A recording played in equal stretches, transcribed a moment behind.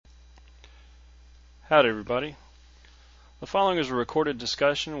Howdy, everybody. The following is a recorded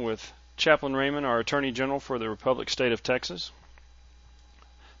discussion with Chaplain Raymond, our Attorney General for the Republic State of Texas.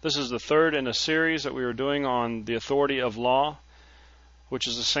 This is the third in a series that we are doing on the authority of law, which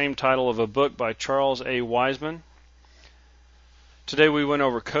is the same title of a book by Charles A. Wiseman. Today we went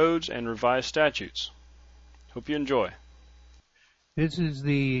over codes and revised statutes. Hope you enjoy. This is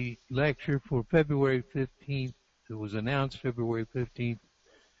the lecture for February 15th. It was announced February 15th,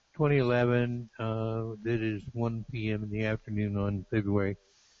 2011. That is 1 p.m. in the afternoon on February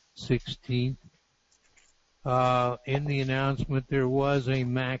 16th. In the announcement, there was a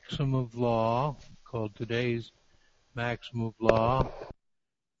maxim of law called today's maxim of law.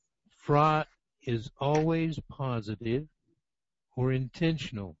 Fraud is always positive or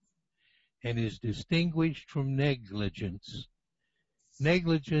intentional and is distinguished from negligence.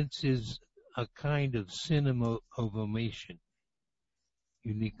 Negligence is a kind of sin of omission.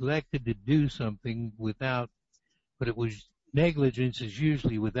 You neglected to do something but negligence is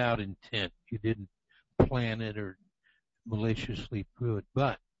usually without intent. You didn't plan it or maliciously do it.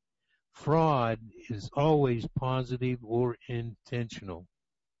 But fraud is always positive or intentional.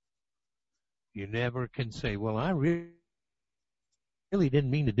 You never can say, well, I really didn't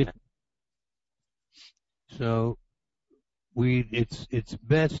mean to do that. So it's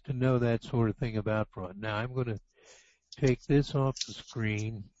best to know that sort of thing about fraud. Now I'm going to take this off the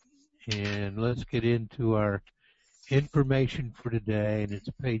screen and let's get into our information for today, and it's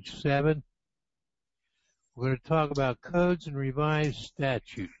page 7. We're going to talk about codes and revised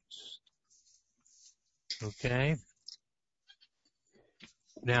statutes. Okay?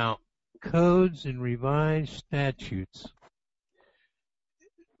 Now, codes and revised statutes.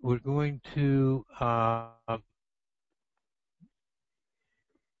 We're going to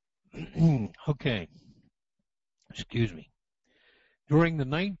okay. Excuse me. During the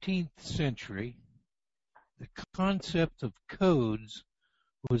 19th century, the concept of codes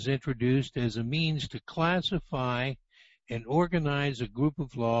was introduced as a means to classify and organize a group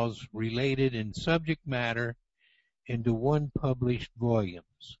of laws related in subject matter into one published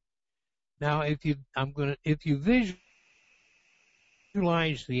volumes. Now, if you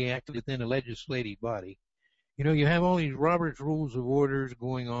visualize the act within a legislative body, you have all these Robert's Rules of Orders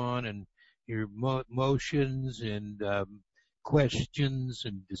going on, and your motions and questions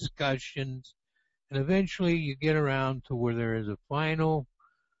and discussions, and eventually you get around to where there is a final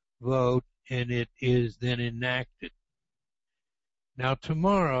vote and it is then enacted. Now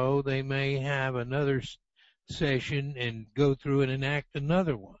tomorrow they may have another session and go through and enact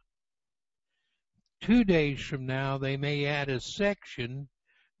another one. 2 days from now they may add a section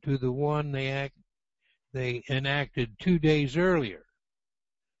to the one they enacted 2 days earlier.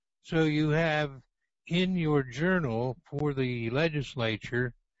 So you have in your journal for the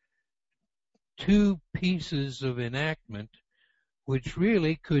legislature 2 pieces of enactment which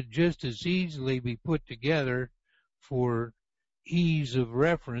really could just as easily be put together for ease of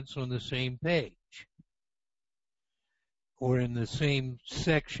reference on the same page or in the same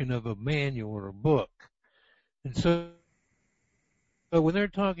section of a manual or a book. And so when they're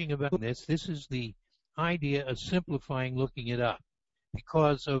talking about this is the idea of simplifying looking it up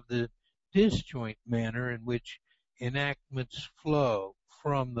because of the disjoint manner in which enactments flow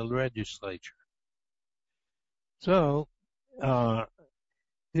from the legislature. So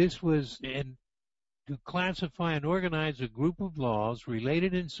this was to classify and organize a group of laws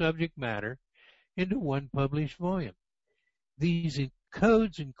related in subject matter into one published volume. These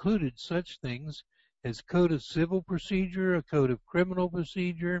codes included such things as Code of Civil Procedure, a Code of Criminal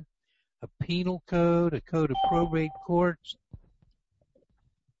Procedure, a Penal Code, a Code of Probate Courts,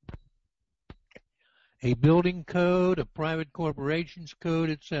 a Building Code, a Private Corporations Code,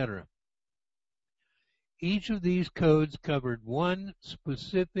 etc. Each of these codes covered one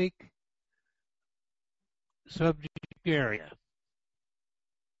specific subject area.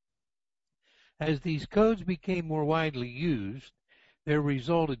 As these codes became more widely used, there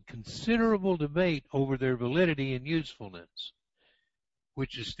resulted considerable debate over their validity and usefulness,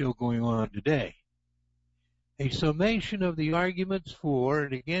 which is still going on today. A summation of the arguments for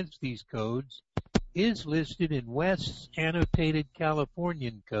and against these codes is listed in West's Annotated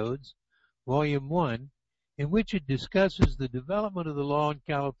Californian Codes, Volume 1, in which it discusses the development of the law in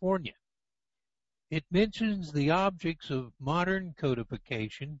California. It mentions the objects of modern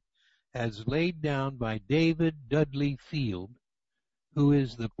codification as laid down by David Dudley Field, who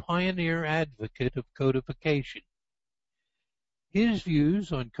is the pioneer advocate of codification. His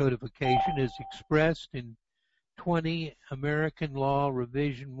views on codification as expressed in 20 American Law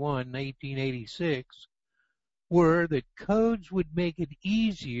Revision 1, 1886, were that codes would make it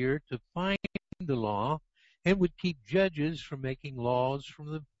easier to find into law and would keep judges from making laws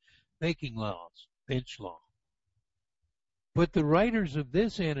from the making laws, bench law. But the writers of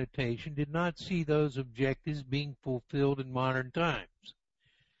this annotation did not see those objectives being fulfilled in modern times.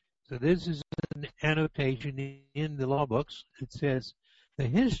 So this is an annotation in the law books. It says, the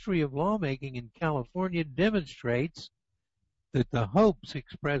history of lawmaking in California demonstrates that the hopes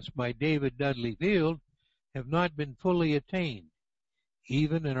expressed by David Dudley Field have not been fully attained,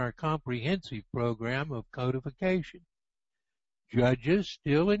 even in our comprehensive program of codification. Judges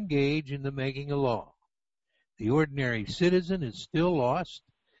still engage in the making of law. The ordinary citizen is still lost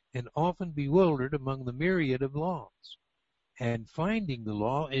and often bewildered among the myriad of laws, and finding the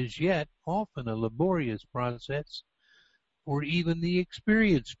law is yet often a laborious process for even the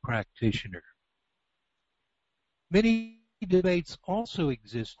experienced practitioner. Many debates also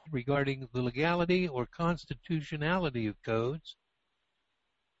exist regarding the legality or constitutionality of codes.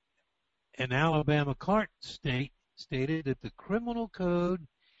 An Alabama court stated that the criminal code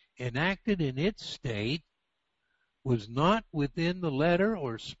enacted in its state was not within the letter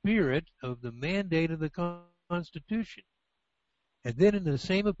or spirit of the mandate of the Constitution. And then in the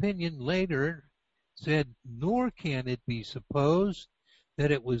same opinion later said, nor can it be supposed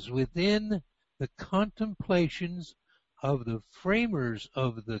that it was within the contemplations of the framers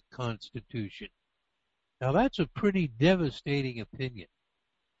of the Constitution. Now that's a pretty devastating opinion.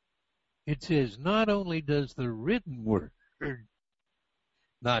 It says not only does the written word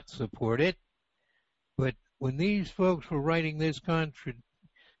not support it, but when these folks were writing this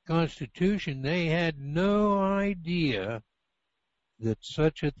Constitution, they had no idea that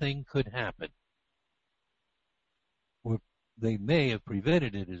such a thing could happen. Or they may have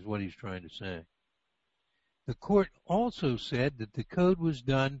prevented it, is what he's trying to say. The court also said that the code was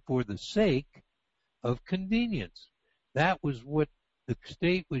done for the sake of convenience. That was what the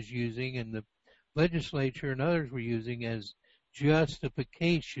state was using and the legislature and others were using as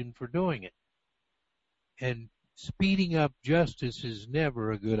justification for doing it. And speeding up justice is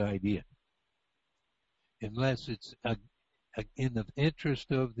never a good idea unless it's in the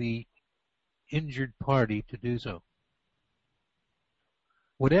interest of the injured party to do so.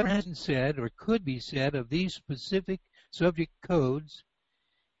 Whatever has been said or could be said of these specific subject codes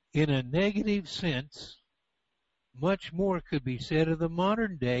in a negative sense, much more could be said of the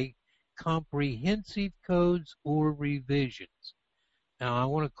modern day comprehensive codes or revisions. Now I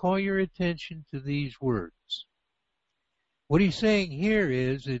want to call your attention to these words. What he's saying here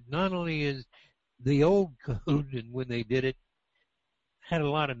is that not only is the old code, and when they did it, had a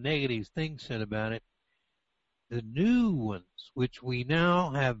lot of negative things said about it, the new ones, which we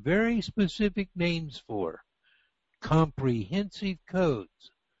now have very specific names for, comprehensive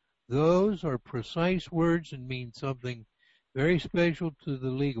codes, those are precise words and mean something very special to the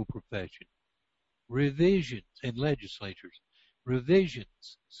legal profession. Revisions in legislatures.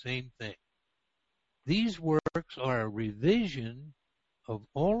 Revisions, same thing. These works are a revision of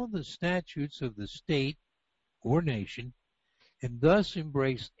all of the statutes of the state or nation and thus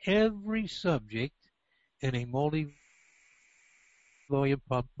embrace every subject in a multi-volume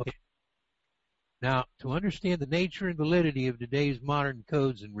publication. Now, to understand the nature and validity of today's modern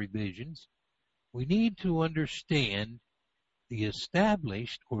codes and revisions, we need to understand the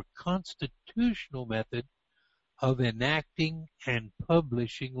established or constitutional method of enacting and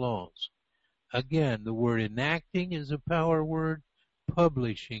publishing laws. Again, the word enacting is a power word,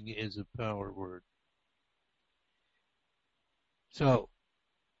 publishing is a power word. So,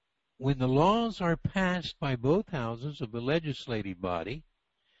 when the laws are passed by both houses of the legislative body,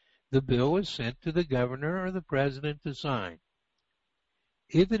 the bill is sent to the governor or the president to sign.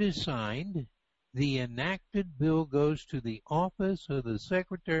 If it is signed, the enacted bill goes to the office of the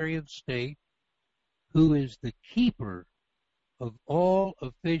Secretary of State, who is the keeper of all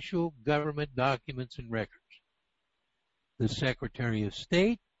official government documents and records. The Secretary of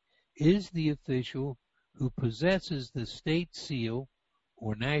State is the official who possesses the state seal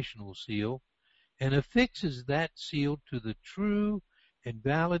or national seal and affixes that seal to the true and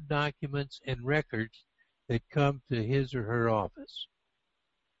valid documents and records that come to his or her office.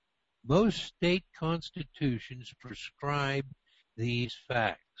 Most state constitutions prescribe these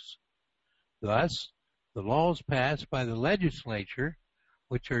facts. Thus, the laws passed by the legislature,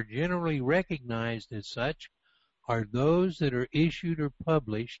 which are generally recognized as such, are those that are issued or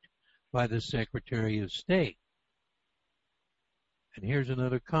published by the Secretary of State. And here's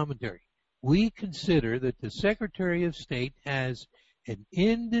another commentary. We consider that the Secretary of State has an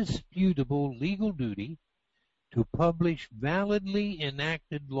indisputable legal duty to publish validly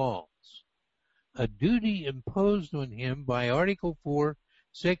enacted laws, a duty imposed on him by Article 4,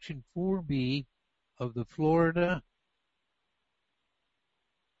 Section 4B of the Florida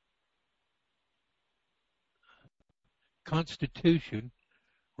Constitution,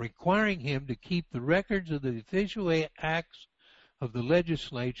 requiring him to keep the records of the official acts of the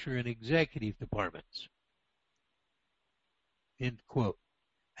legislature and executive departments. End quote.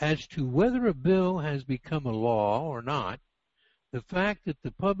 As to whether a bill has become a law or not, the fact that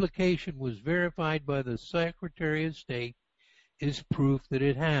the publication was verified by the Secretary of State is proof that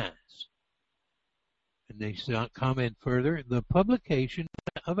it has. And they comment further, the publication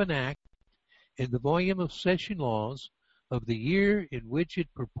of an act in the volume of session laws of the year in which it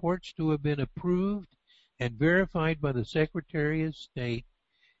purports to have been approved and verified by the Secretary of State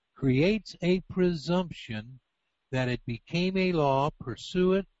creates a presumption that it became a law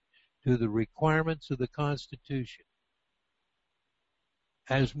pursuant to the requirements of the Constitution.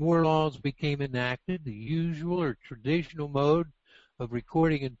 As more laws became enacted, the usual or traditional mode of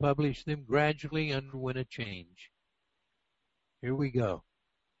recording and publishing them gradually underwent a change. Here we go.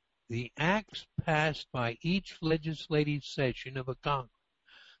 The acts passed by each legislative session of a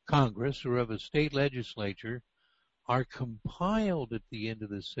Congress or of a state legislature are compiled at the end of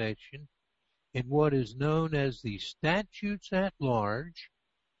the session in what is known as the statutes at large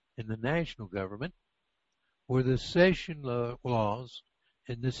in the national government or the session laws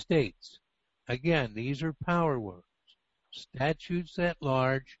in the states. Again, these are power words. Statutes at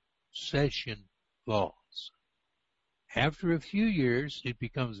large, session laws. After a few years, it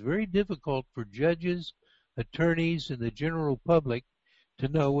becomes very difficult for judges, attorneys, and the general public to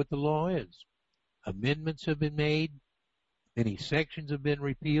know what the law is. Amendments have been made, many sections have been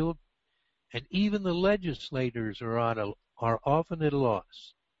repealed, and even the legislators are often at a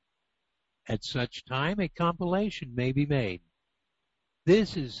loss. At such time, a compilation may be made.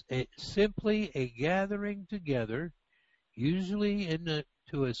 This is simply a gathering together, usually into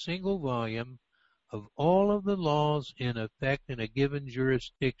a single volume, of all of the laws in effect in a given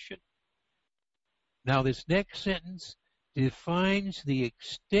jurisdiction. Now, this next sentence defines the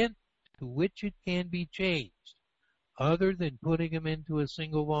extent to which it can be changed, other than putting them into a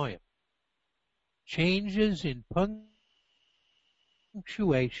single volume. Changes in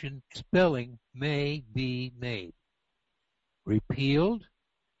punctuation, spelling may be made. Repealed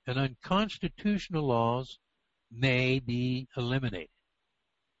and unconstitutional laws may be eliminated.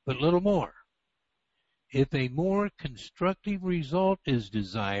 But little more. If a more constructive result is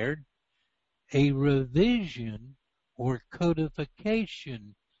desired, a revision or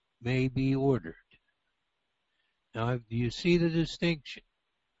codification may be ordered. Now, do you see the distinction?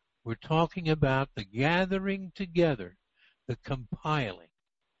 We're talking about the gathering together, the compiling.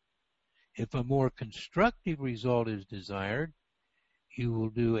 If a more constructive result is desired, you will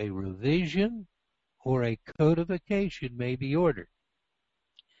do a revision or a codification may be ordered.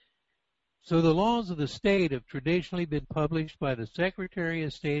 So the laws of the state have traditionally been published by the Secretary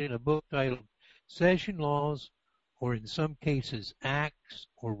of State in a book titled Session Laws, or in some cases Acts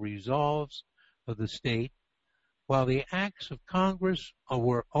or Resolves of the State, while the Acts of Congress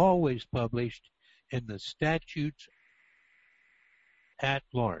were always published in the statutes at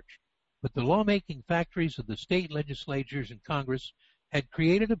large. But the lawmaking factories of the state legislatures and Congress had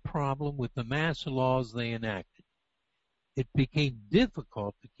created a problem with the mass of laws they enacted. It became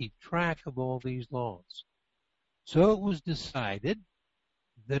difficult to keep track of all these laws. So it was decided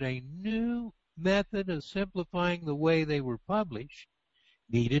that a new method of simplifying the way they were published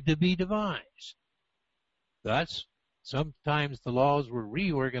needed to be devised. Thus, sometimes the laws were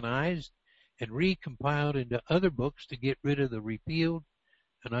reorganized and recompiled into other books to get rid of the repealed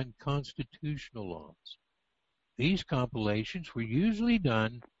and unconstitutional laws. These compilations were usually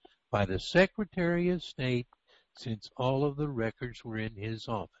done by the Secretary of State, since all of the records were in his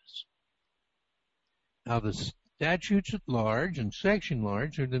office. Now, the statutes at large and section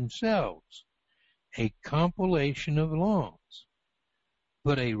large are themselves a compilation of laws,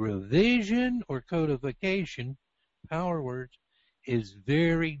 but a revision or codification, power words, is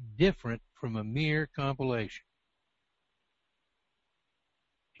very different from a mere compilation.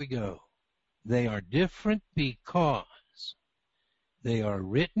 Here we go. They are different because they are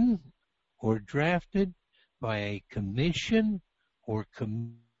written or drafted by a commission or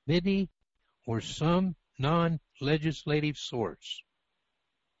committee or some non-legislative source.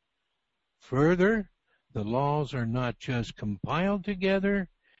 Further, the laws are not just compiled together,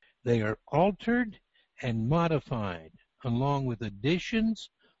 they are altered and modified along with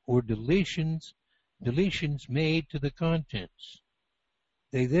additions or deletions made to the contents.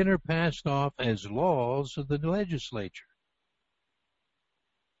 They then are passed off as laws of the legislature.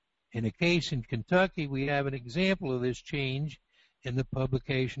 In a case in Kentucky, we have an example of this change in the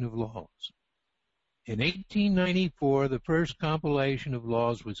publication of laws. In 1894, the first compilation of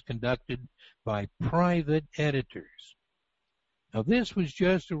laws was conducted by private editors. Now, this was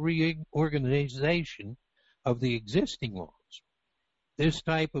just a reorganization of the existing laws. This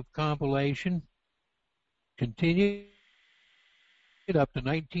type of compilation continued up to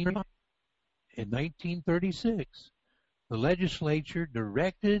 1939. In 1936, the legislature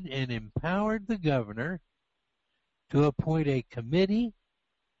directed and empowered the governor to appoint a committee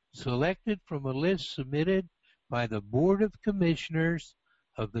selected from a list submitted by the Board of Commissioners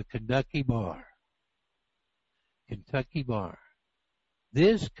of the Kentucky Bar. Kentucky Bar.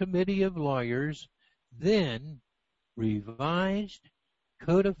 This committee of lawyers then revised,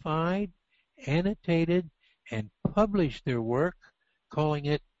 codified, annotated, and published their work, calling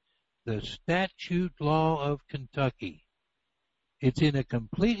it the Statute Law of Kentucky. It's in a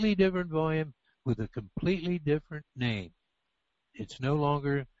completely different volume with a completely different name. It's no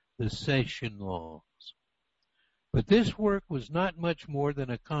longer the Session Laws. But this work was not much more than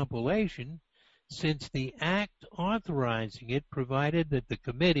a compilation, since the act authorizing it provided that the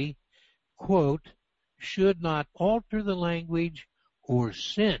committee, quote, should not alter the language or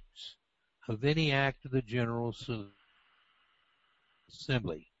sense of any act of the General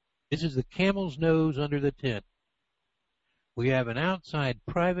Assembly. This is the camel's nose under the tent. We have an outside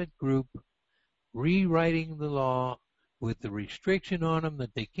private group rewriting the law with the restriction on them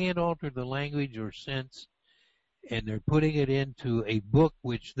that they can't alter the language or sense, and they're putting it into a book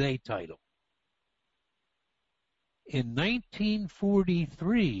which they title. In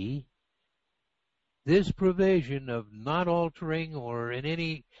 1943, this provision of not altering or in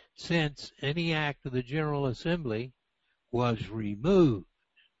any sense any act of the General Assembly was removed,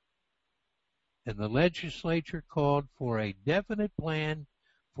 and the legislature called for a definite plan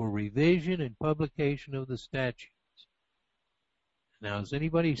for revision and publication of the statutes. Now, does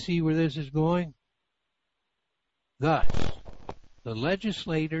anybody see where this is going? Thus, the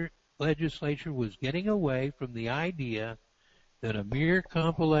legislature was getting away from the idea that a mere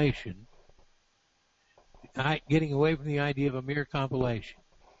compilation, getting away from the idea of a mere compilation.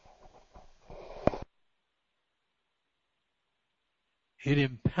 It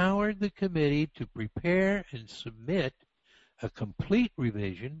empowered the committee to prepare and submit a complete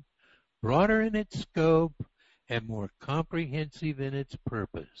revision, broader in its scope and more comprehensive in its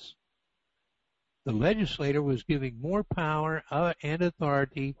purpose. The legislator was giving more power and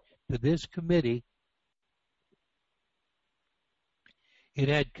authority to this committee. It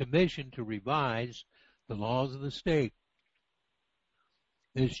had commissioned to revise the laws of the state.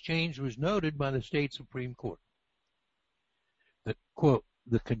 This change was noted by the state Supreme Court. That, quote,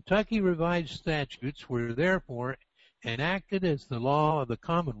 the Kentucky revised statutes were therefore enacted as the law of the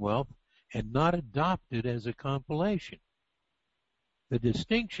Commonwealth and not adopted as a compilation. The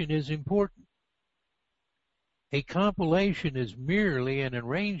distinction is important. A compilation is merely an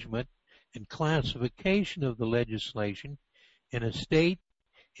arrangement and classification of the legislation in a state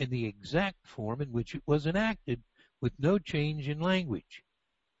in the exact form in which it was enacted with no change in language.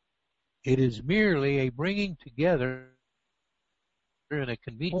 It is merely a bringing together and a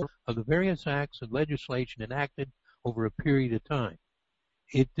convenience of the various acts of legislation enacted over a period of time.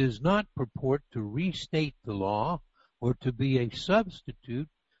 It does not purport to restate the law or to be a substitute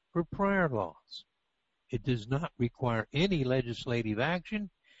for prior laws. It does not require any legislative action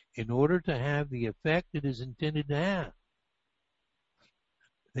in order to have the effect it is intended to have.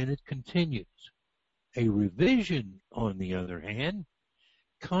 Then it continues. A revision, on the other hand,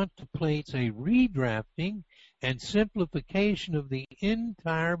 contemplates a redrafting and simplification of the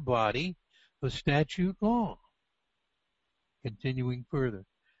entire body of statute law. Continuing further,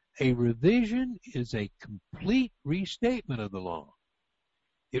 a revision is a complete restatement of the law.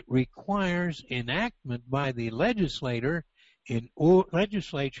 It requires enactment by the legislature in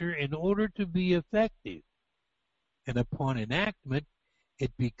order to be effective. And upon enactment,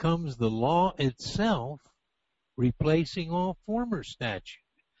 it becomes the law itself, replacing all former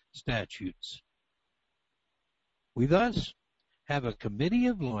statutes. We thus have a committee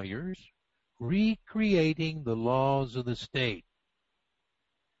of lawyers recreating the laws of the state.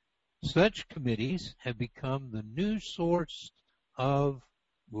 Such committees have become the new source of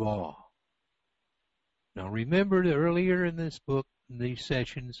law. Now remember that earlier in this book, in these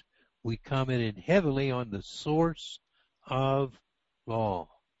sessions, we commented heavily on the source of law.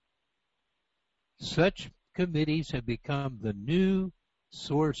 Such committees have become the new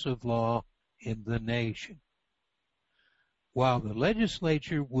source of law in the nation. While the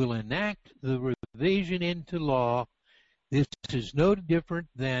legislature will enact the revision into law, this is no different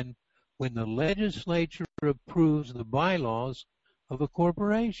than when the legislature approves the bylaws of a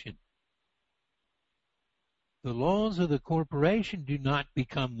corporation. The laws of the corporation do not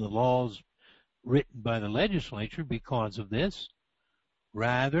become the laws written by the legislature because of this.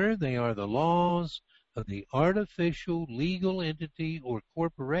 Rather, they are the laws of the artificial legal entity or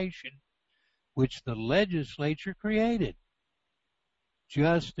corporation which the legislature created,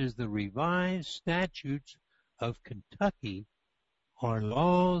 just as the revised statutes of Kentucky are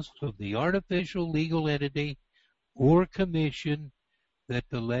laws of the artificial legal entity or commission that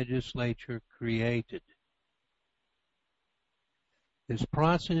the legislature created. This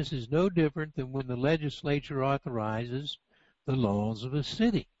process is no different than when the legislature authorizes the laws of a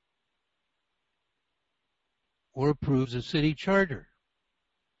city or approves a city charter.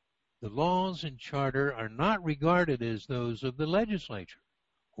 The laws and charter are not regarded as those of the legislature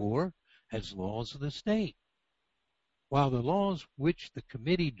or as laws of the state. While the laws which the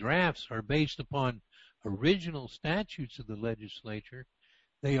committee drafts are based upon original statutes of the legislature,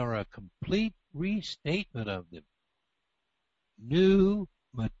 they are a complete restatement of them. New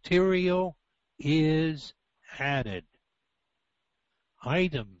material is added.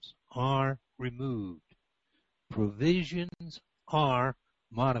 Items are removed. Provisions are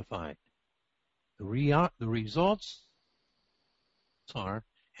modified. The results are,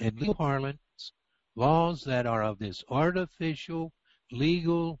 in legal parlance, laws that are of this artificial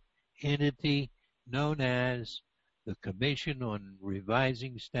legal entity known as the Commission on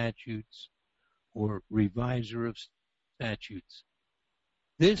Revising Statutes or Reviser of Statutes.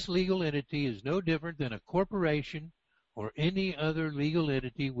 This legal entity is no different than a corporation or any other legal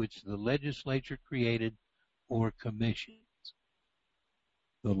entity which the legislature created or commissions.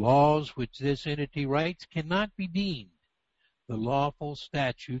 The laws which this entity writes cannot be deemed the lawful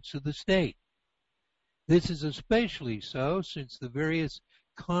statutes of the state. This is especially so since the various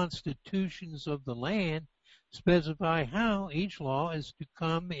constitutions of the land specify how each law is to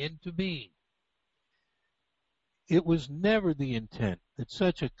come into being. It was never the intent that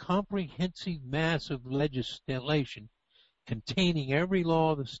such a comprehensive mass of legislation containing every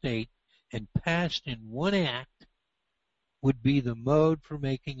law of the state and passed in one act would be the mode for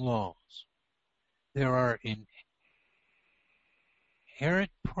making laws. There are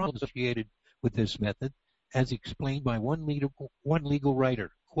inherent problems associated with this method, as explained by one legal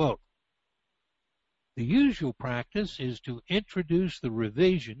writer. Quote, the usual practice is to introduce the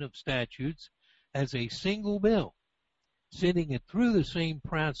revision of statutes as a single bill, sending it through the same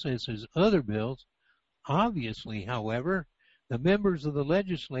process as other bills. Obviously, however, the members of the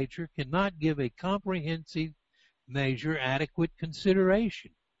legislature cannot give a comprehensive measure adequate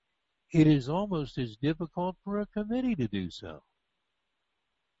consideration. It is almost as difficult for a committee to do so.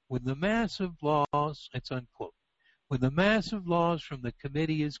 When the mass of laws, it's unquote, when the mass of laws from the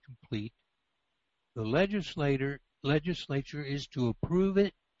committee is complete, the legislature is to approve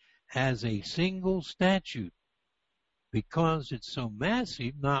it as a single statute. Because it's so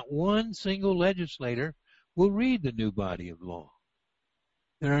massive, not one single legislator will read the new body of law.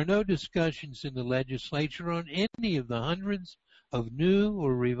 There are no discussions in the legislature on any of the hundreds of new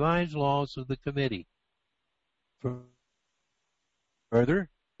or revised laws of the committee. Further,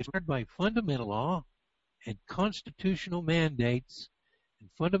 it's required by fundamental law and constitutional mandates. And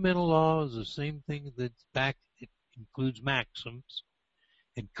fundamental law is the same thing that's back, it includes maxims.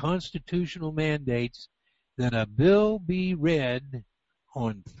 And constitutional mandates that a bill be read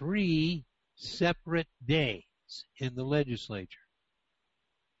on 3 separate days in the legislature.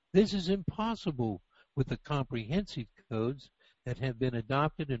 This is impossible with the comprehensive codes that have been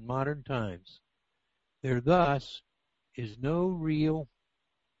adopted in modern times. There thus is no real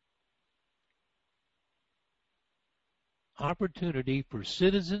opportunity for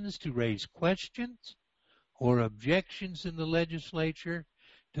citizens to raise questions or objections in the legislature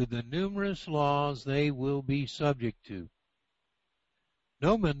to the numerous laws they will be subject to.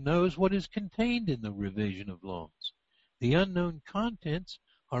 No one knows what is contained in the revision of laws. The unknown contents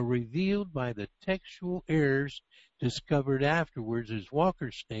are revealed by the textual errors discovered afterwards, as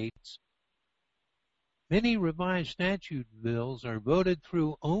Walker states. Many revised statute bills are voted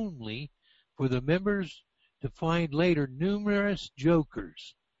through only for the members to find later numerous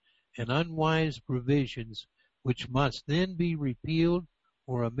jokers and unwise provisions which must then be repealed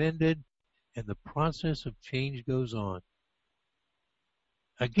or amended, and the process of change goes on.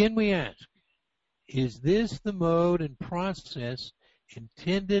 Again we ask, is this the mode and process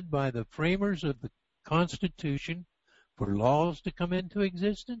intended by the framers of the Constitution for laws to come into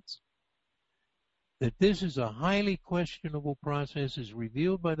existence? That this is a highly questionable process is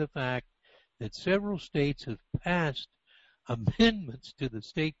revealed by the fact that several states have passed amendments to the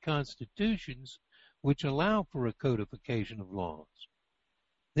state constitutions which allow for a codification of laws.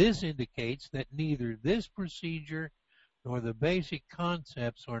 This indicates that neither this procedure nor the basic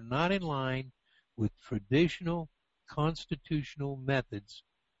concepts are not in line with traditional constitutional methods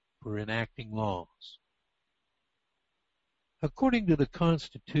for enacting laws. According to the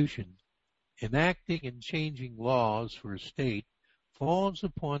Constitution, enacting and changing laws for a state falls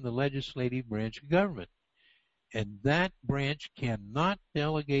upon the legislative branch of government, and that branch cannot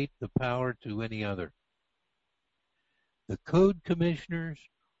delegate the power to any other. The Code Commissioners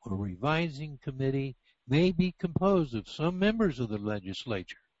or Revising Committee may be composed of some members of the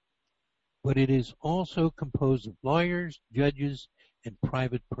legislature, but it is also composed of lawyers, judges, and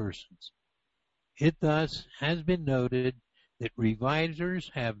private persons. It thus has been noted that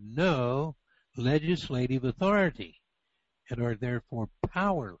revisers have no legislative authority and are therefore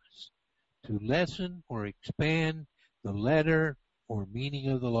powerless to lessen or expand the letter or meaning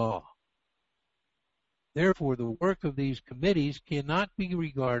of the law. Therefore, the work of these committees cannot be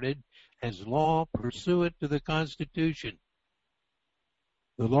regarded as law pursuant to the Constitution.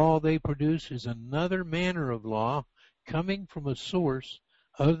 The law they produce is another manner of law coming from a source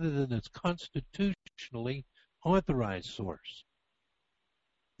other than its constitutionally authorized source.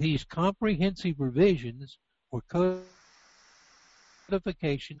 These comprehensive revisions or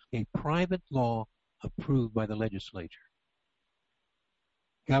codification a private law approved by the legislature.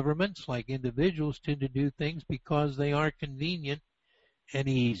 Governments, like individuals, tend to do things because they are convenient and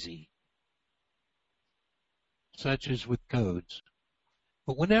easy, such as with codes.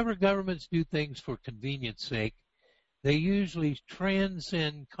 But whenever governments do things for convenience sake, they usually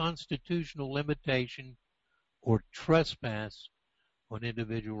transcend constitutional limitation or trespass on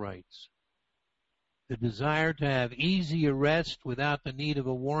individual rights. The desire to have easy arrest without the need of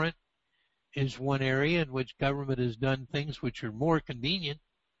a warrant is one area in which government has done things which are more convenient,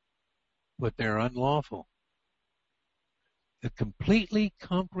 but they're unlawful. The completely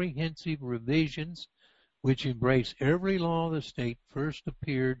comprehensive revisions which embrace every law of the state first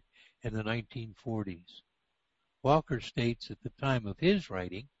appeared in the 1940s. Walker states at the time of his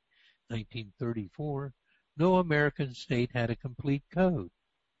writing, 1934, no American state had a complete code.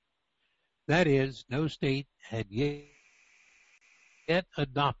 That is, no state had yet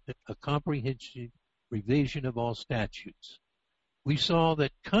adopted a comprehensive revision of all statutes. We saw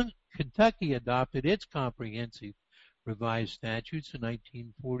that Kentucky adopted its comprehensive revised statutes in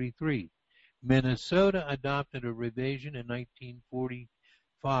 1943. Minnesota adopted a revision in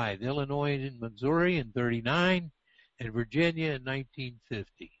 1945. Illinois and Missouri in 1939, and Virginia in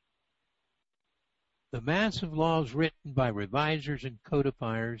 1950. The mass of laws written by revisers and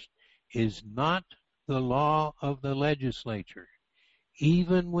codifiers is not the law of the legislature,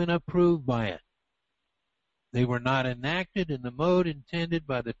 even when approved by it. They were not enacted in the mode intended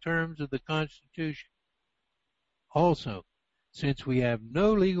by the terms of the Constitution. Also, since we have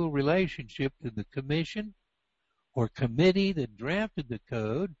no legal relationship to the commission or committee that drafted the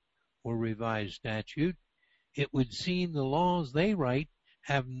code or revised statute, it would seem the laws they write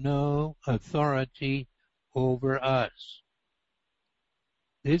have no authority over us.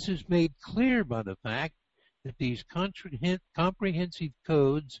 This is made clear by the fact that these comprehensive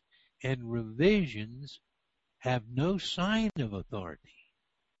codes and revisions have no sign of authority,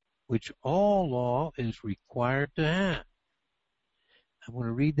 which all law is required to have. I want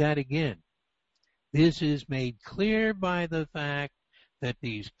to read that again. This is made clear by the fact that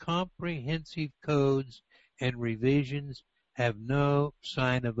these comprehensive codes and revisions have no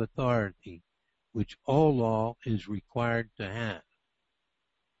sign of authority, which all law is required to have.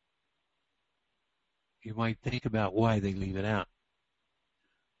 You might think about why they leave it out.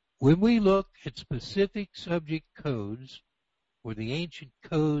 When we look at specific subject codes, or the ancient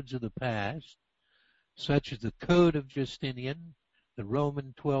codes of the past, such as the Code of Justinian, the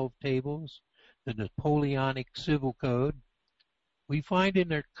Roman 12 Tables, the Napoleonic Civil Code, we find in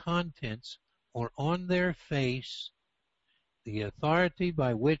their contents or on their face the authority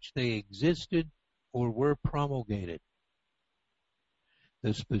by which they existed or were promulgated.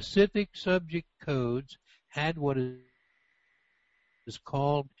 The specific subject codes had what is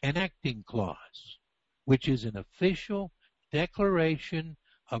called an enacting clause, which is an official declaration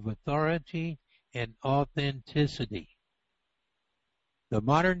of authority and authenticity. The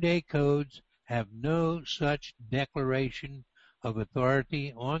modern day codes have no such declaration of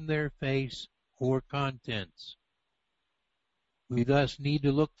authority on their face or contents. We thus need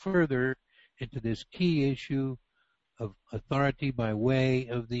to look further into this key issue of authority by way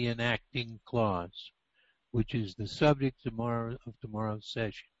of the enacting clause, which is the subject of tomorrow's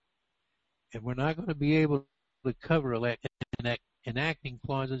session. And we're not going to be able to cover enacting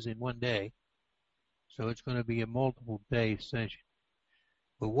clauses in one day, so it's going to be a multiple day session.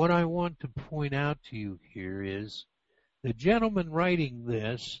 But what I want to point out to you here is the gentleman writing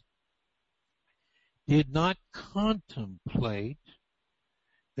this did not contemplate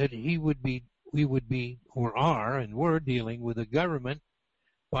that we would be, or are, and we're dealing with a government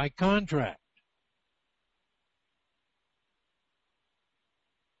by contract.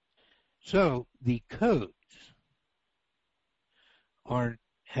 So the codes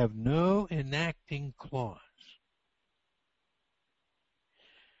have no enacting clause.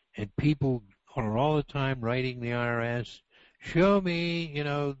 And people are all the time writing the IRS, show me,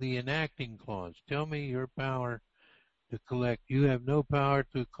 the enacting clause. Tell me your power to collect. You have no power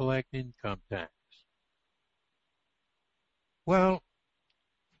to collect income tax. Well,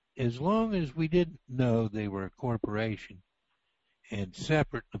 as long as we didn't know they were a corporation and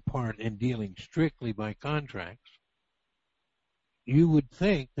separate and apart and dealing strictly by contracts, you would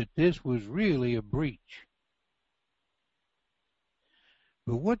think that this was really a breach.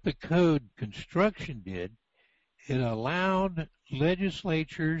 But what the code construction did, it allowed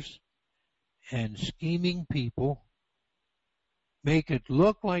legislatures and scheming people make it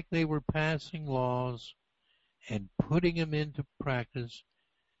look like they were passing laws and putting them into practice.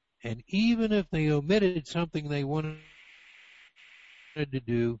 And even if they omitted something they wanted to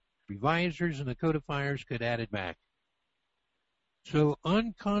do, revisers and the codifiers could add it back. So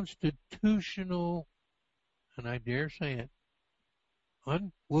unconstitutional, and I dare say it,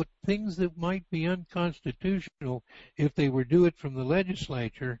 what things that might be unconstitutional if they were do it from the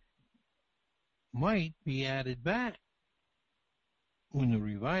legislature might be added back when the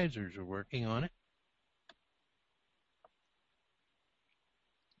revisers are working on it.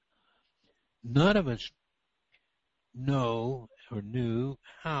 None of us know or knew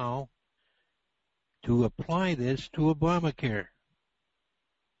how to apply this to Obamacare.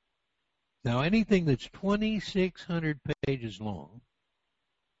 Now, anything that's 2,600 pages long,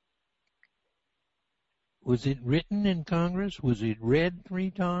 was it written in Congress? Was it read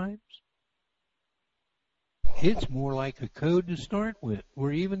 3 times? It's more like a code to start with.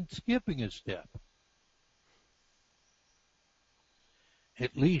 We're even skipping a step.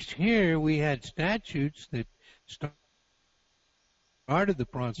 At least here we had statutes that started the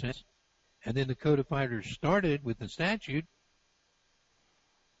process, and then the codifiers started with the statute.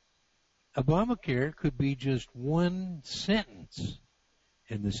 Obamacare could be just one sentence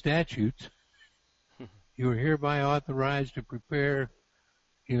in the statutes. You are hereby authorized to prepare,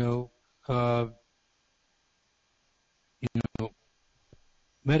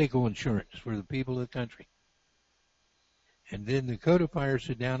 medical insurance for the people of the country. And then the codifiers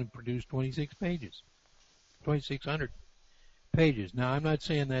sit down and produce 26 pages, 2,600 pages. Now, I'm not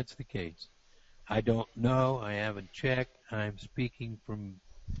saying that's the case. I don't know. I haven't checked. I'm speaking from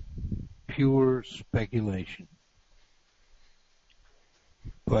pure speculation.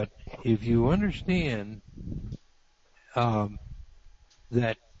 But if you understand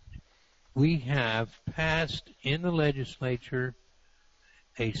that we have passed in the legislature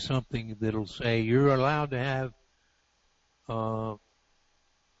something that'll say you're allowed to have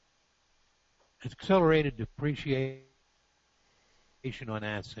accelerated depreciation on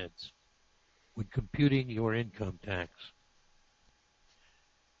assets when computing your income tax.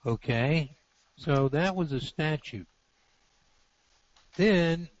 Okay? So that was a statute.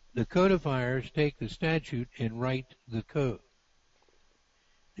 Then the codifiers take the statute and write the code.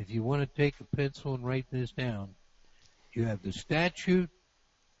 If you want to take a pencil and write this down, you have the statute,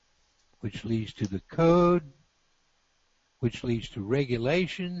 which leads to the code, which leads to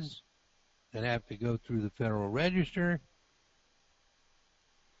regulations that have to go through the Federal Register,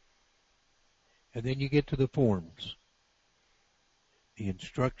 and then you get to the forms, the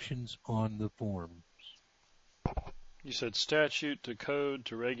instructions on the forms. You said statute to code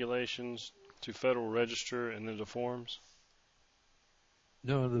to regulations to Federal Register and then to forms?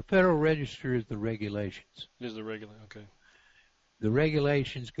 No, the Federal Register is the regulations. It is the okay. The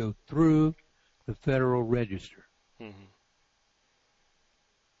regulations go through the Federal Register. Mm-hmm.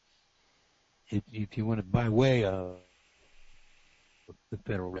 If you want to, by way of the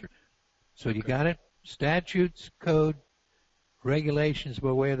Federal Register. So you got it? Statutes, code, regulations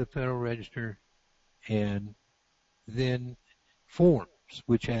by way of the Federal Register, and then forms,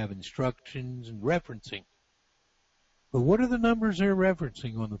 which have instructions and referencing. But what are the numbers they're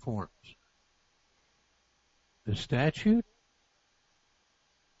referencing on the forms? The statute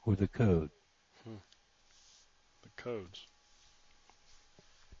or the code? The codes.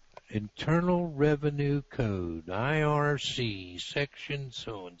 Internal Revenue Code, IRC, section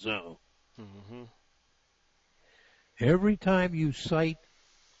so-and-so. Mm-hmm. Every time you cite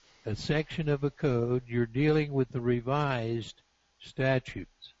a section of a code, you're dealing with the revised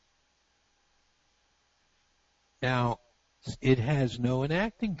statutes. Now, it has no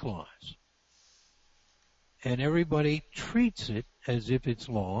enacting clause. And everybody treats it as if it's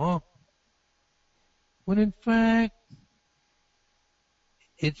law, when in fact,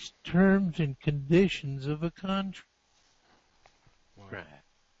 it's terms and conditions of a contract. Wow.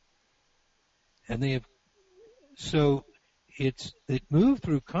 And they have, so it moved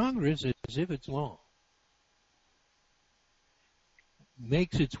through Congress as if it's law.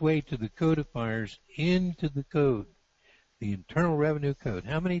 Makes its way to the codifiers into the code, the Internal Revenue Code.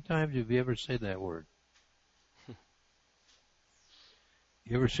 How many times have you ever said that word?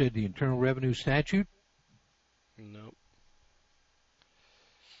 You ever said the Internal Revenue Statute? Nope.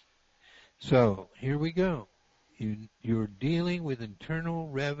 So here we go. You're dealing with Internal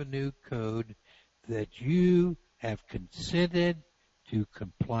Revenue Code that you have consented to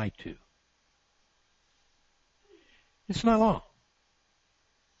comply to. It's not law.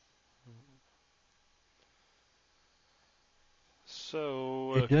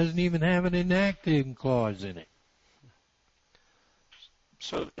 So it doesn't even have an enacting clause in it.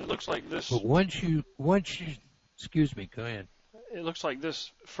 So it looks like this. But once you, excuse me, go ahead. It looks like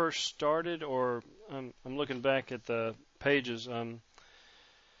this first started, or I'm looking back at the pages,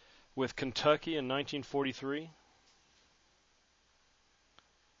 with Kentucky in 1943.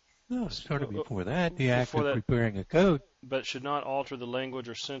 No, it started before that. The act of preparing a code. But should not alter the language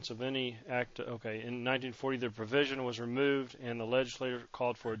or sense of any act. Okay, in 1940 the provision was removed, and the legislature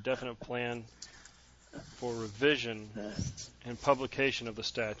called for a definite plan for revision and publication of the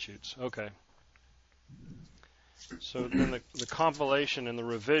statutes. Okay. So then the compilation and the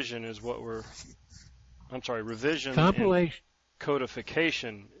revision is what revision and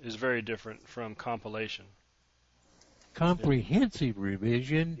codification is very different from compilation. Comprehensive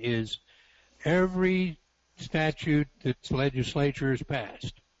revision is every statute that the legislature has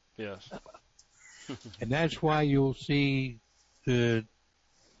passed. Yes. And that's why you'll see the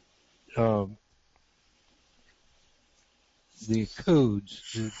codes,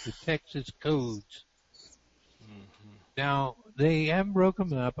 the Texas codes. Mm-hmm. Now, they haven't broken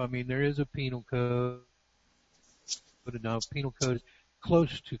them up. I mean, there is a penal code, but now penal code is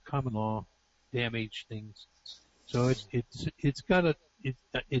close to common law, damage things. So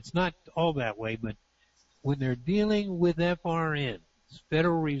it's not all that way, but when they're dealing with FRNs,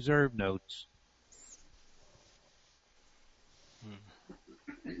 Federal Reserve notes,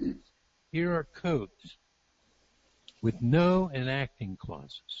 here are codes with no enacting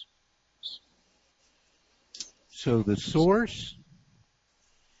clauses. So the source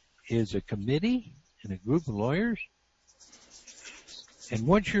is a committee and a group of lawyers. And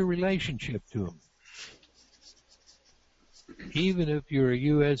what's your relationship to them? Even if you're a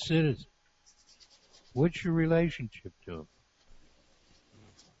U.S. citizen, what's your relationship to them?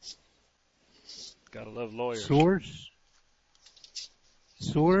 Gotta love lawyers.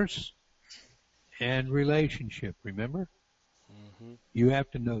 Source, and relationship, remember? Mm-hmm. You have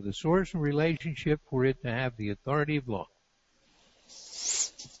to know the source and relationship for it to have the authority of law.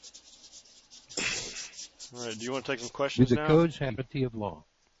 All right, do you want to take some questions now? The codes have authority of law.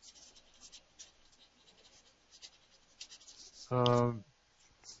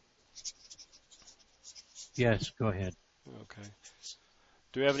 Yes, go ahead. Okay.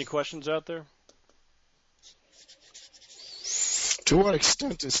 Do we have any questions out there? To what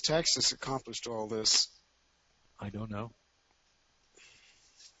extent has Texas accomplished all this? I don't know.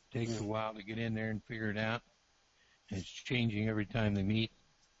 It takes a while to get in there and figure it out. It's changing every time they meet.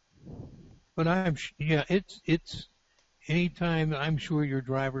 But it's anytime. I'm sure your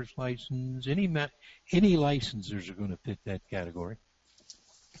driver's license, any licensors are going to fit that category.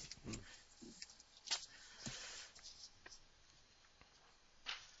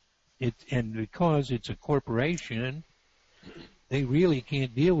 And because it's a corporation, they really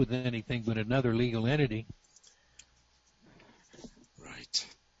can't deal with anything but another legal entity. Right.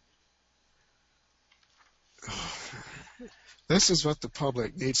 This is what the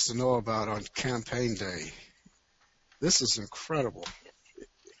public needs to know about on campaign day. This is incredible.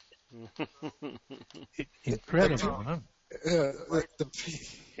 Incredible, huh?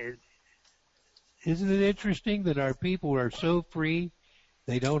 Isn't it interesting that our people are so free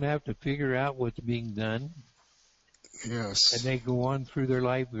they don't have to figure out what's being done? Yes. And they go on through their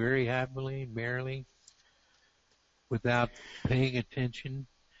life very happily and merrily without paying attention.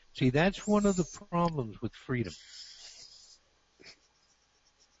 See, that's one of the problems with freedom.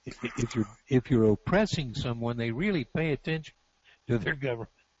 If you're oppressing someone, they really pay attention to their government.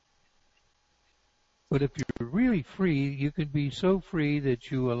 But if you're really free, you can be so free that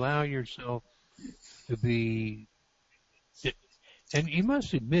you allow yourself to be And you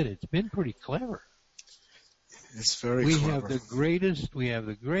must admit it's been pretty clever. It's very We clever. have the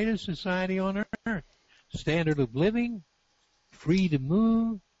greatest society on earth. Standard of living, free to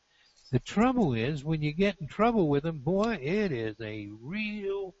move. The trouble is, when you get in trouble with them, boy, it is a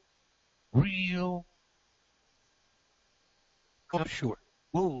real offshore.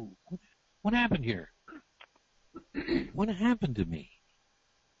 Whoa, what happened here? What happened to me?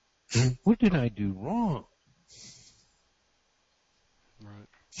 What did I do wrong? Right.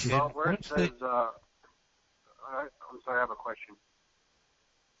 Well, where it says, I'm sorry, I have a question.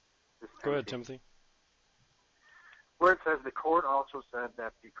 Go ahead, Timothy. Where it says the court also said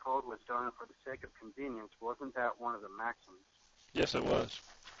that the code was done for the sake of convenience, wasn't that one of the maxims? Yes, it was.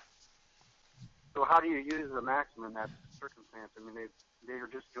 So how do you use the maxim in that circumstance? I mean, they are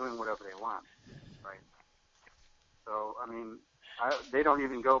just doing whatever they want, right? So, I mean, they don't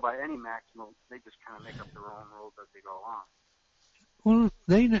even go by any maximum. They just kind of make up their own rules as they go along. Well,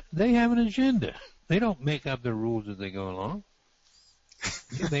 they have an agenda. They don't make up their rules as they go along.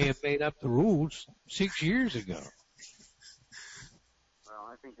 They have made up the rules 6 years ago. Well,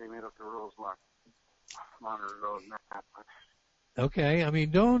 I think they made up the rules longer ago than that. Okay, I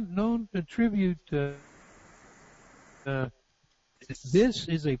mean, don't attribute. This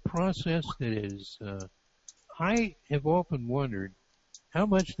is a process that is. I have often wondered how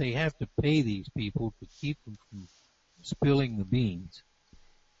much they have to pay these people to keep them from spilling the beans,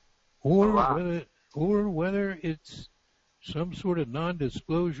 or whether it's some sort of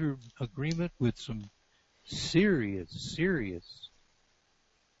non-disclosure agreement with some serious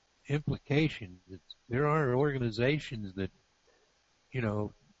implications. There are organizations that,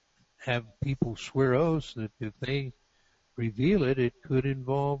 have people swear oaths that if they reveal it, it could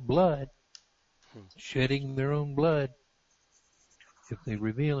involve blood, shedding their own blood if they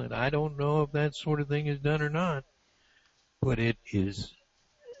reveal it. I don't know if that sort of thing is done or not, but it is.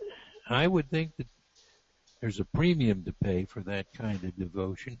 I would think that there's a premium to pay for that kind of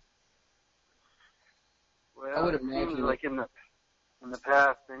devotion. Well, I would imagine, like in the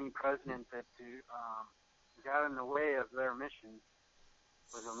past, any president that got in the way of their mission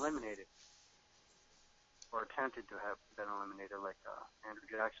was eliminated, or attempted to have been eliminated, like Andrew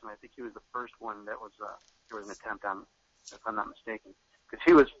Jackson. I think he was the first one that was there was an attempt on, if I'm not mistaken, because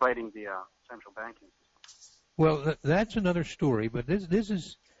he was fighting the central banking system. Well, that's another story, but this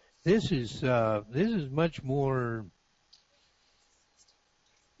is much more.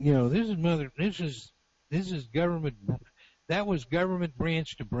 This is government. That was government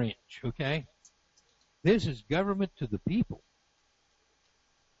branch to branch. Okay, this is government to the people.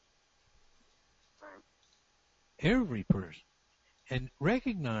 Every person, and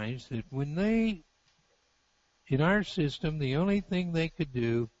recognize that when in our system, the only thing they could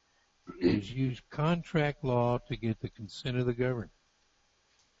do is use contract law to get the consent of the government.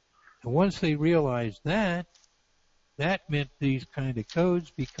 And once they realized that meant these kind of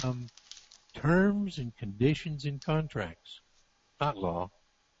codes become terms and conditions in contracts, not law.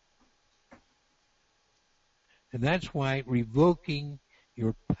 And that's why revoking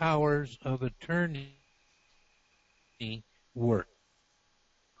your powers of attorney work.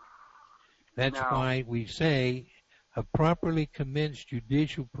 That's why we say a properly commenced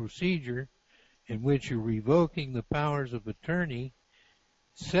judicial procedure in which you're revoking the powers of attorney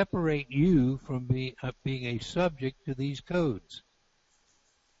separate you from being a subject to these codes.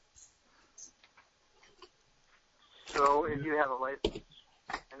 So if you have a license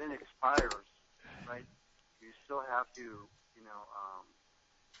and it expires, right, you still have to,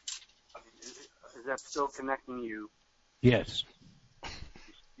 is that still connecting you? Yes.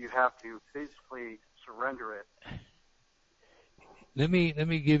 You have to physically surrender it. Let me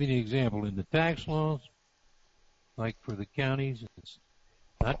give you an example. In the tax laws, like for the counties, it's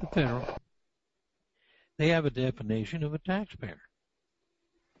not the federal, they have a definition of a taxpayer.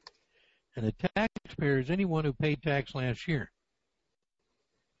 And a taxpayer is anyone who paid tax last year.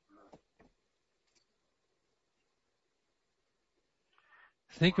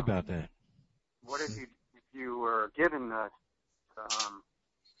 Think about that. What if you were given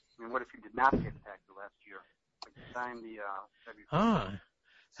what if you did not pay the tax last year? Like you signed the W-4.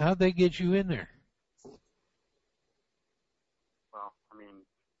 How'd they get you in there? Well,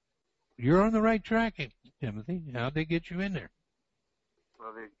 you're on the right track, Timothy. How'd they get you in there?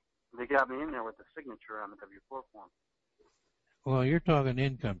 Well, they got me in there with the signature on the W-4 form. Well, you're talking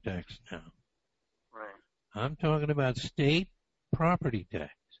income tax now. Right. I'm talking about state property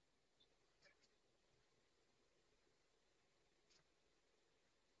tax.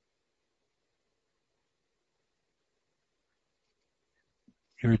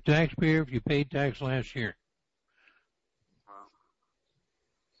 You're a taxpayer if you paid tax last year.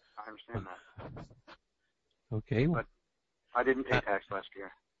 I understand that. Okay, But I didn't pay tax last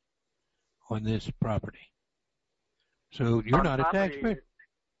year. on this property. So you're On not a property, taxpayer.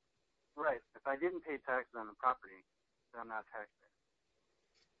 Right. If I didn't pay taxes on the property, then I'm not a taxpayer.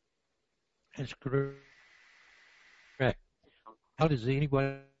 That's correct. How does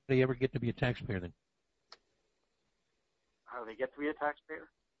anybody ever get to be a taxpayer then? How do they get to be a taxpayer?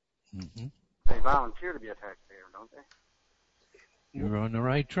 Mm-hmm. They volunteer to be a taxpayer, don't they? You're on the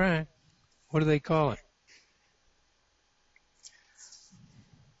right track. What do they call it?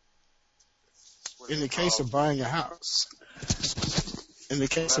 In the case of buying a house,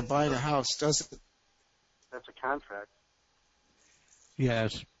 does it? That's a contract.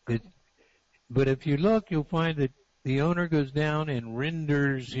 Yes. But if you look, you'll find that the owner goes down and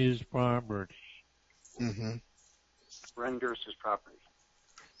renders his property. Mm-hmm. Renders his property.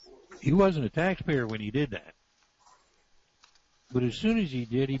 He wasn't a taxpayer when he did that. But as soon as he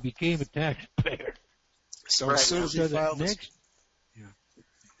did, he became a taxpayer. So Right. as soon as he filed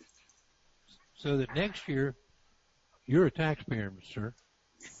So that next year, you're a taxpayer, sir.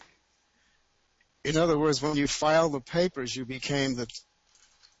 in other words, when you filed the papers, you became the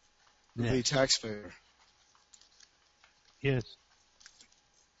Yes. taxpayer. Yes.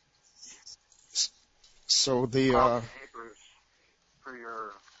 So the File papers for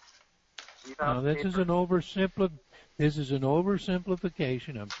your. Now, this is an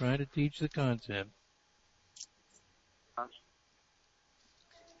oversimplification. I'm trying to teach the concept.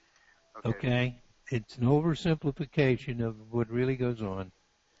 Okay? It's an oversimplification of what really goes on.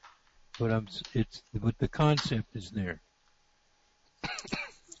 But the concept is there.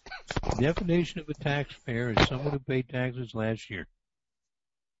 Definition of a taxpayer is someone who paid taxes last year.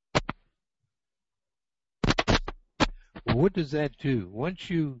 Well, what does that do?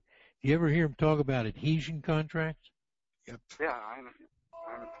 You ever hear him talk about adhesion contracts? Yep. Yeah, I'm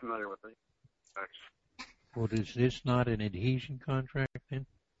familiar with it. Well, is this not an adhesion contract then?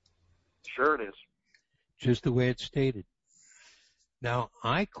 Sure it is. Just the way it's stated. Now,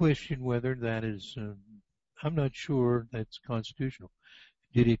 I question whether that is, I'm not sure that's constitutional.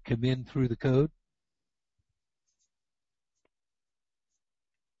 Did it come in through the code?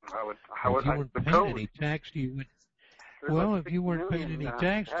 If you weren't paying any tax, if you weren't paying any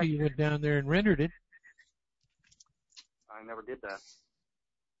tax till you went down there and rendered it. I never did that.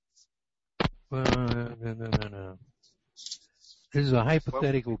 Well, no. This is a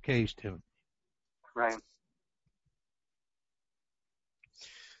hypothetical case, Tim. Right.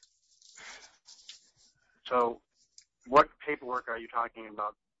 So, what paperwork are you talking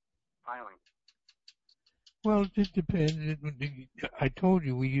about filing? Well, it just depends. I told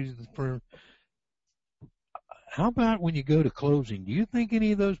you we use the firm. How about when you go to closing? Do you think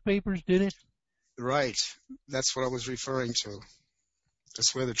any of those papers did it? Right. That's what I was referring to.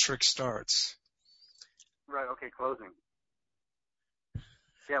 That's where the trick starts. Right. Okay. Closing.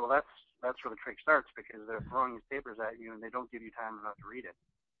 Yeah. Well, that's where the trick starts because they're throwing these papers at you and they don't give you time enough to read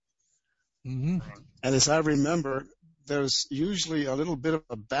it. Mm-hmm. And as I remember, there's usually a little bit of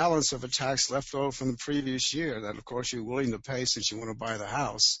a balance of a tax left over from the previous year that, of course, you're willing to pay since you want to buy the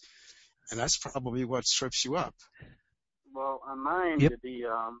house. And that's probably what trips you up. Well, on mine, yep. the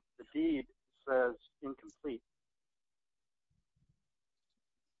deed says incomplete.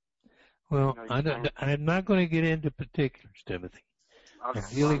 Well, I'm not going to get into particulars, Timothy. Okay,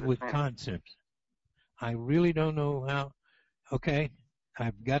 I'm dealing with concepts. I really don't know how. Okay,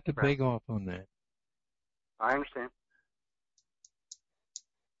 I've got to beg off on that. I understand.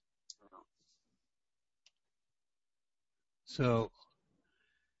 So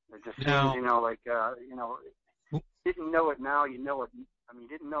it just now, seems, didn't know it now, you know it. I mean, you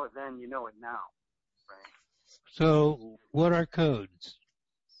didn't know it then, you know it now, right? So, what are codes?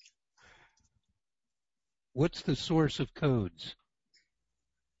 What's the source of codes?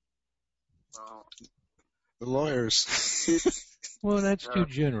 Well, the lawyers. Well, that's too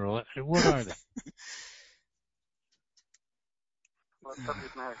general. What are they? Well,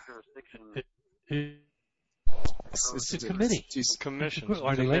 subject matter jurisdiction. It's a committee. Commission.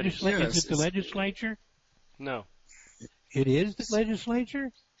 Are the legislature? Is it the legislature? No. It is the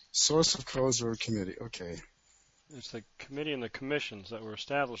legislature? Source of codes or a committee. Okay. It's the committee and the commissions that were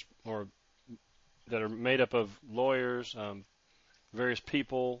established or that are made up of lawyers, various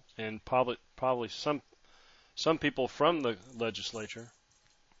people, and probably some people from the legislature.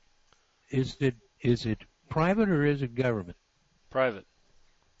 Is it private or is it government? Private.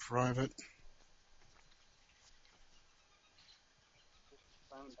 Private.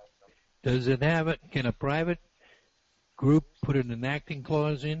 Does it have it? Can a private group put an enacting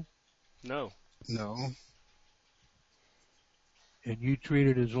clause in? No. No. and you treat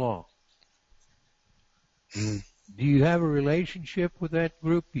it as law. Mm. Do you have a relationship with that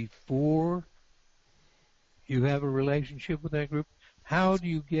group before you have a relationship with that group? How do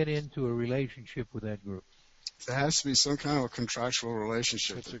you get into a relationship with that group? There has to be some kind of a contractual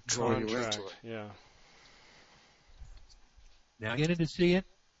relationship It's a to draw you contract. into it. Yeah. Now, get in to see it.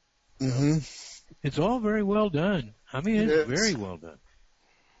 Mm-hmm. It's all very well done. I mean, it's very well done.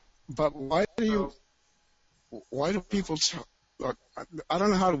 But why do people look, I don't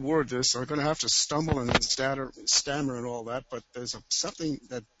know how to word this. I'm going to have to stumble and then stammer and all that, but there's something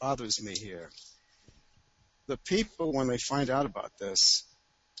that bothers me here. The people, when they find out about this,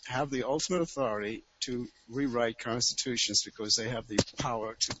 have the ultimate authority to rewrite constitutions because they have the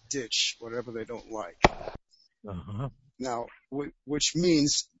power to ditch whatever they don't like. Uh-huh. Now, which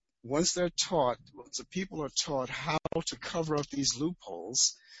means once the people are taught how to cover up these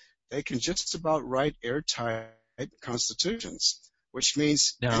loopholes, they can just about write airtight constitutions, which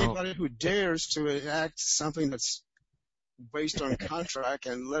means anybody who dares to enact something that's based on contract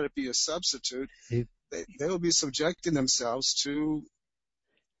and let it be a substitute, they will be subjecting themselves to...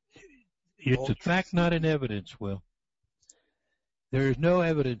 It's a fact, not an evidence, Will. There is no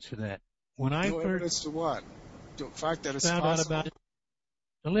evidence to that. Evidence to what? The fact that it's found possible? out about it.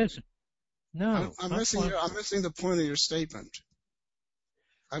 Now listen. No. I'm missing the point of your statement.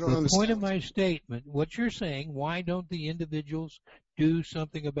 I don't understand. The point of my statement, what you're saying, why don't the individuals do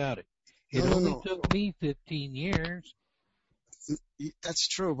something about it? It only took me 15 years. That's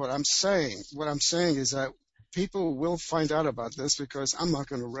true, but what I'm saying is that people will find out about this because I'm not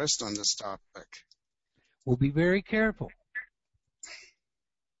going to rest on this topic. Well, be very careful.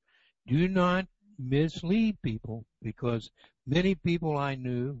 Do not mislead people, because many people I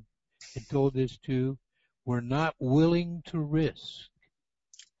knew and told this to were not willing to risk.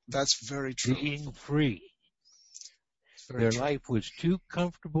 That's very true. Being free. Their life was too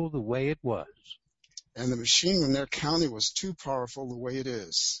comfortable the way it was. And the machine in their county was too powerful the way it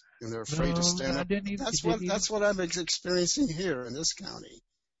is. And they're afraid to stand up. That's what I'm experiencing here in this county.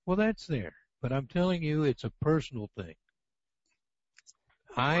 Well, that's there. But I'm telling you, it's a personal thing.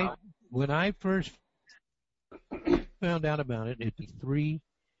 When I first found out about it,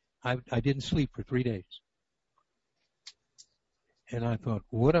 I didn't sleep for 3 days. And I thought,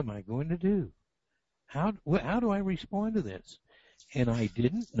 what am I going to do? How do I respond to this? And I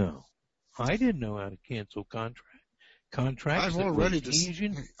didn't know. I didn't know how to cancel contracts.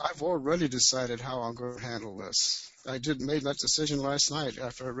 I've already decided how I'm going to handle this. I made that decision last night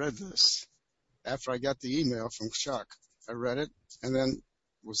after I read this. After I got the email from Chuck, I read it and then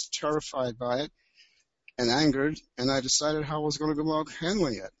was terrified by it and angered, and I decided how I was going to go about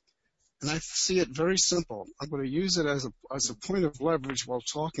handling it. And I see it very simple. I'm going to use it as a point of leverage while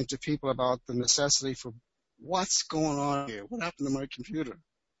talking to people about the necessity for what's going on here. What happened to my computer?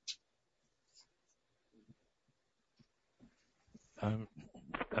 I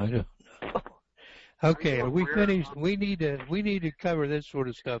don't know. Okay, are we finished? We need to cover this sort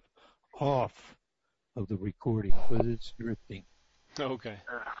of stuff off of the recording because it's drifting. Okay.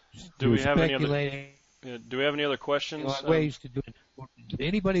 Do we have any other questions? Ways to do it.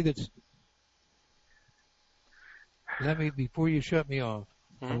 Anybody that's before you shut me off,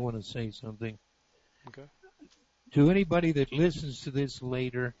 I want to say something. Okay. To anybody that listens to this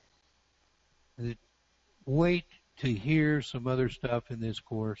later, wait to hear some other stuff in this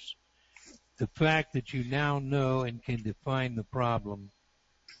course. The fact that you now know and can define the problem,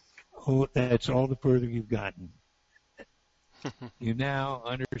 that's all the further you've gotten. You now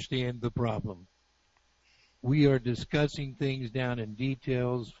understand the problem. We are discussing things down in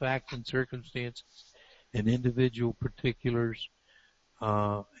details, facts and circumstances, and individual particulars.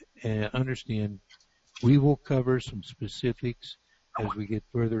 And understand, we will cover some specifics as we get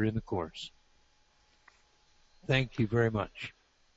further in the course. Thank you very much.